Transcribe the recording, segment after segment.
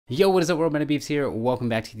Yo, what is up world, Beefs here. Welcome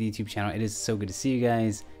back to the YouTube channel. It is so good to see you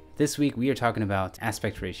guys. This week we are talking about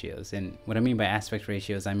aspect ratios, and what I mean by aspect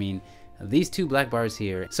ratios, I mean these two black bars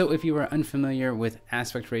here. So if you are unfamiliar with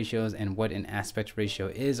aspect ratios and what an aspect ratio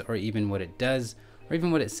is, or even what it does, or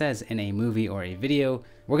even what it says in a movie or a video,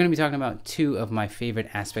 we're going to be talking about two of my favorite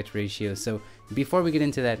aspect ratios. So before we get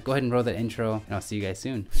into that, go ahead and roll that intro, and I'll see you guys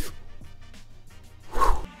soon.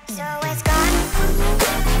 So it's gone.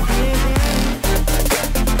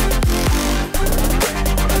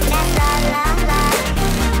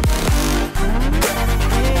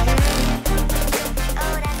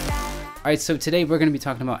 Alright, so today we're going to be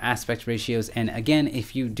talking about aspect ratios, and again,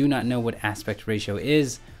 if you do not know what aspect ratio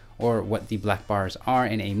is, or what the black bars are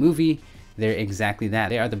in a movie, they're exactly that.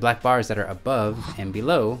 They are the black bars that are above and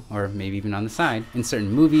below, or maybe even on the side, in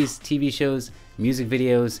certain movies, TV shows, music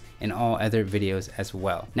videos, and all other videos as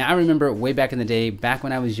well. Now I remember way back in the day, back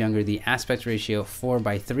when I was younger, the aspect ratio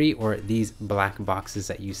 4:3, or these black boxes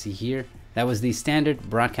that you see here, that was the standard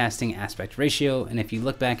broadcasting aspect ratio, and if you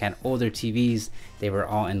look back at older TVs, they were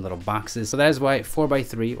all in little boxes. So that is why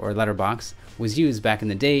 4:3 or letterbox was used back in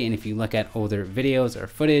the day, and if you look at older videos or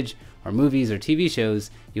footage or movies or TV shows,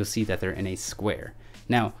 you'll see that they're in a square.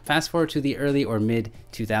 Now, fast forward to the early or mid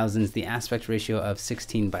 2000s, the aspect ratio of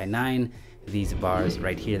 16:9, these bars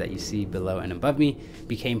right here that you see below and above me,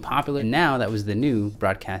 became popular, and now that was the new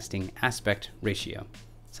broadcasting aspect ratio.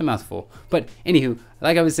 It's a mouthful, but anywho,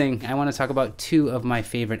 like I was saying, I want to talk about two of my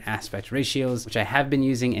favorite aspect ratios, which I have been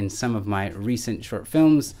using in some of my recent short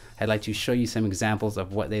films. I'd like to show you some examples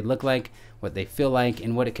of what they look like, what they feel like,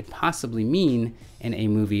 and what it could possibly mean in a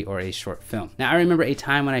movie or a short film. Now, I remember a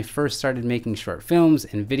time when I first started making short films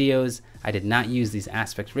and videos, I did not use these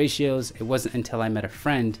aspect ratios. It wasn't until I met a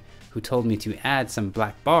friend who told me to add some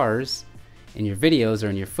black bars in your videos or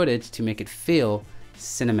in your footage to make it feel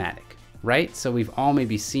cinematic. Right? So we've all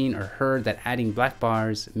maybe seen or heard that adding black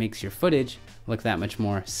bars makes your footage look that much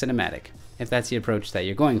more cinematic, if that's the approach that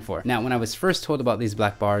you're going for. Now, when I was first told about these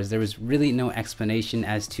black bars, there was really no explanation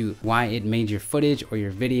as to why it made your footage or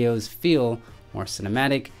your videos feel more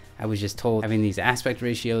cinematic. I was just told having these aspect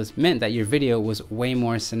ratios meant that your video was way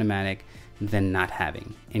more cinematic than not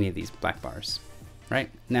having any of these black bars. Right?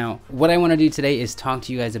 Now, what I want to do today is talk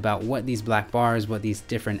to you guys about what these black bars, what these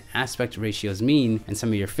different aspect ratios mean in some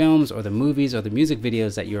of your films or the movies or the music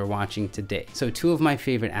videos that you are watching today. So two of my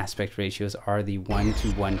favorite aspect ratios are the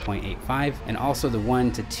 1:1.85 and also the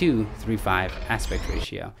 1:2.35 aspect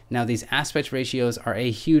ratio. Now, these aspect ratios are a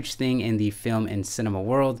huge thing in the film and cinema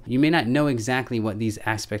world. You may not know exactly what these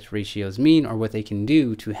aspect ratios mean or what they can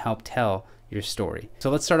do to help tell your story. So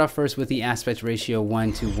let's start off first with the aspect ratio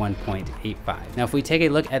 1:1.85. Now, if we take a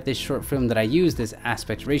look at this short film that I use this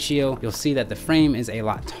aspect ratio, you'll see that the frame is a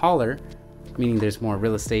lot taller, meaning there's more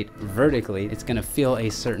real estate vertically. It's gonna feel a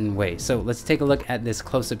certain way. So let's take a look at this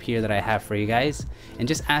close-up here that I have for you guys, and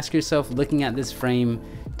just ask yourself, looking at this frame,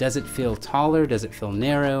 does it feel taller? Does it feel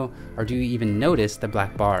narrow? Or do you even notice the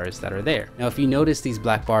black bars that are there? Now, if you notice these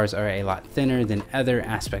black bars are a lot thinner than other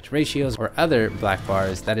aspect ratios or other black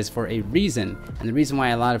bars, that is for a reason. And the reason why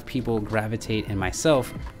a lot of people gravitate, and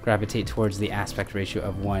myself gravitate, towards the aspect ratio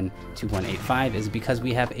of 1:1.85 is because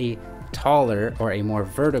we have a taller or a more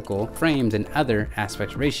vertical frame than other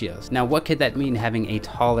aspect ratios. Now, what could that mean, having a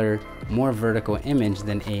taller, more vertical image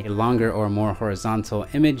than a longer or more horizontal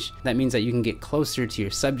image? That means that you can get closer to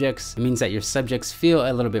your subjects. It means that your subjects feel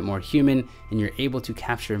a little bit more human, and you're able to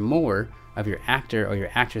capture more of your actor or your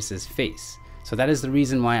actress's face. So that is the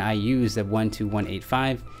reason why I use the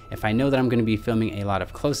 1:1.85. If I know that I'm going to be filming a lot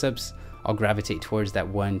of close-ups, I'll gravitate towards that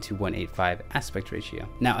 1:1.85 aspect ratio.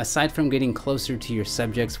 Now, aside from getting closer to your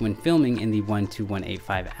subjects when filming in the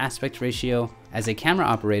 1:1.85 aspect ratio, as a camera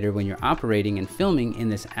operator, when you're operating and filming in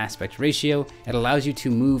this aspect ratio, it allows you to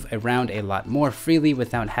move around a lot more freely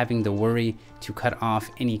without having to worry to cut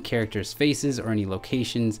off any characters' faces or any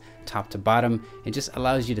locations top to bottom. It just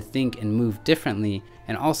allows you to think and move differently.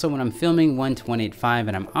 And also, when I'm filming 1:1.85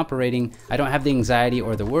 and I'm operating, I don't have the anxiety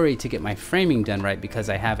or the worry to get my framing done right because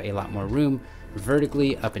I have a lot more room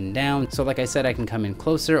vertically up and down. So like I said, I can come in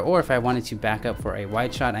closer, or if I wanted to back up for a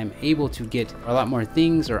wide shot, I'm able to get a lot more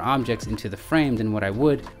things or objects into the frame than what I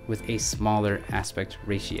would with a smaller aspect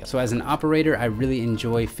ratio. So as an operator, I really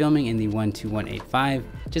enjoy filming in the 1:1.85.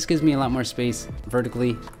 Just gives me a lot more space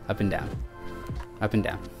vertically, up and down, up and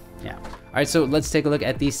down. Yeah. Alright, so let's take a look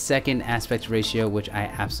at the second aspect ratio, which I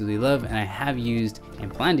absolutely love and I have used and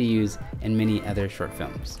plan to use in many other short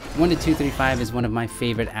films. 1:235 is one of my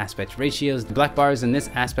favorite aspect ratios. The black bars in this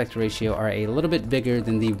aspect ratio are a little bit bigger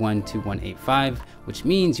than the 1:185, which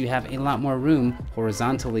means you have a lot more room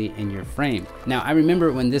horizontally in your frame. Now, I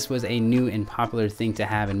remember when this was a new and popular thing to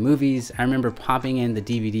have in movies. I remember popping in the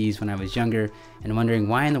DVDs when I was younger and wondering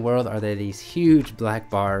why in the world are there these huge black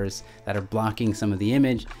bars that are blocking some of the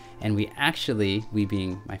image. And we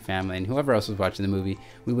being my family and whoever else was watching the movie,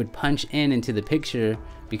 we would punch into the picture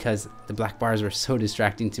because the black bars were so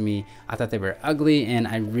distracting to me. I thought they were ugly and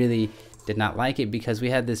I really did not like it because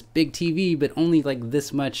we had this big TV, but only like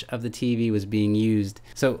this much of the TV was being used.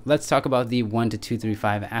 So let's talk about the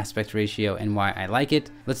 1:235 aspect ratio and why I like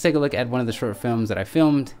it. Let's take a look at one of the short films that I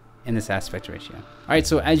filmed in this aspect ratio. Alright,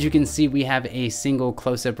 so as you can see, we have a single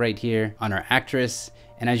close-up right here on our actress.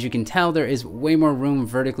 And as you can tell, there is way more room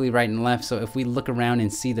vertically right and left. So if we look around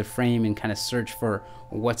and see the frame and kind of search for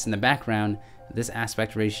what's in the background, this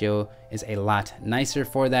aspect ratio is a lot nicer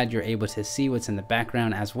for that. You're able to see what's in the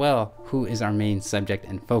background as well, who is our main subject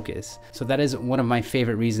and focus. So that is one of my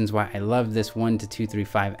favorite reasons why I love this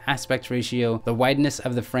 1:235 aspect ratio. The wideness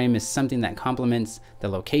of the frame is something that complements the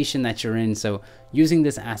location that you're in. So using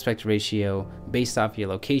this aspect ratio based off your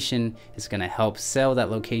location is going to help sell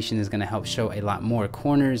that location, is going to help show a lot more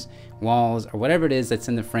corners, walls, or whatever it is that's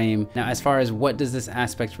in the frame. Now, as far as what does this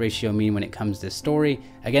aspect ratio mean when it comes to story,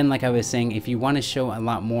 again, like I was saying, if you want to show a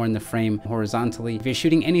lot more in the frame horizontally, if you're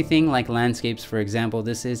shooting anything like landscapes, for example,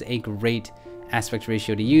 this is a great aspect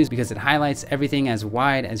ratio to use because it highlights everything as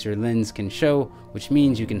wide as your lens can show, which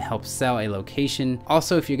means you can help sell a location.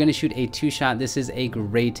 Also, if you're going to shoot a 2-shot, this is a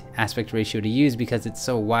great aspect ratio to use because it's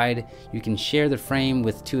so wide. You can share the frame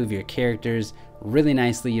with 2 of your characters really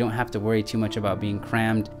nicely. You don't have to worry too much about being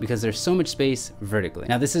crammed because there's so much space vertically.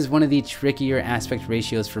 Now, this is one of the trickier aspect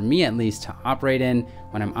ratios for me, at least, to operate in.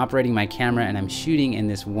 When I'm operating my camera and I'm shooting in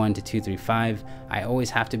this 1:235, I always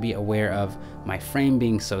have to be aware of my frame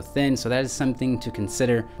being so thin. So that is something to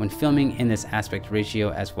consider when filming in this aspect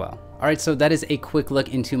ratio as well. Alright, so that is a quick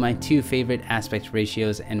look into my 2 favorite aspect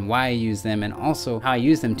ratios and why I use them, and also how I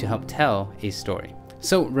use them to help tell a story.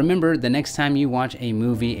 So remember, the next time you watch a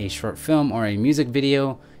movie, a short film, or a music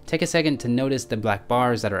video, take a second to notice the black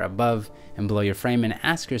bars that are above and below your frame and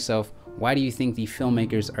ask yourself, why do you think the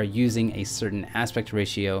filmmakers are using a certain aspect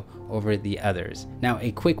ratio over the others? Now,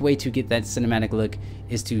 a quick way to get that cinematic look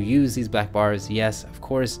is to use these black bars. Yes, of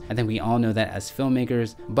course, I think we all know that as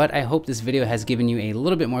filmmakers, but I hope this video has given you a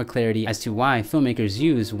little bit more clarity as to why filmmakers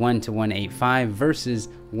use 1:185 versus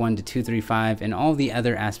 1:235 and all the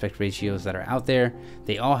other aspect ratios that are out there.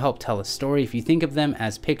 They all help tell a story. If you think of them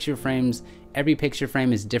as picture frames, every picture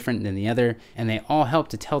frame is different than the other, and they all help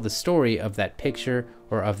to tell the story of that picture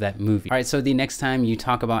or of that movie. All right, so the next time you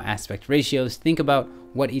talk about aspect ratios, think about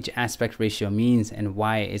what each aspect ratio means and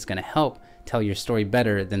why it's going to help tell your story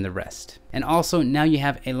better than the rest. And also, now you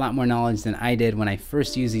have a lot more knowledge than I did when I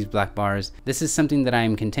first used these black bars. This is something that I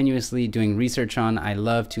am continuously doing research on. I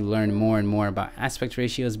love to learn more and more about aspect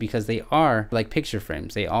ratios because they are like picture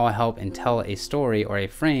frames. They all help and tell a story or a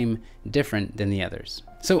frame different than the others.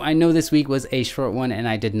 So I know this week was a short one and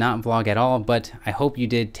I did not vlog at all, but I hope you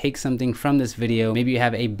did take something from this video. Maybe you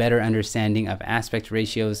have a better understanding of aspect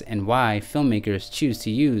ratios and why filmmakers choose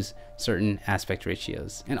to use certain aspect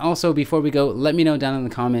ratios. And also, before we go, let me know down in the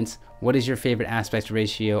comments, what is your favorite aspect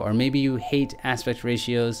ratio? Or maybe you hate aspect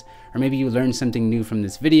ratios, or maybe you learned something new from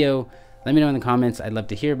this video. Let me know in the comments. I'd love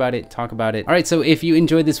to hear about it, talk about it. All right, so if you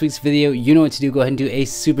enjoyed this week's video, you know what to do. Go ahead and do a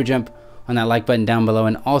super jump on that like button down below,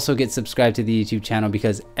 and also get subscribed to the YouTube channel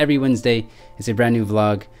because every Wednesday is a brand new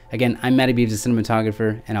vlog. Again, I'm Matty Beebs, the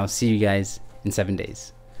cinematographer, and I'll see you guys in 7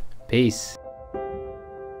 days. Peace.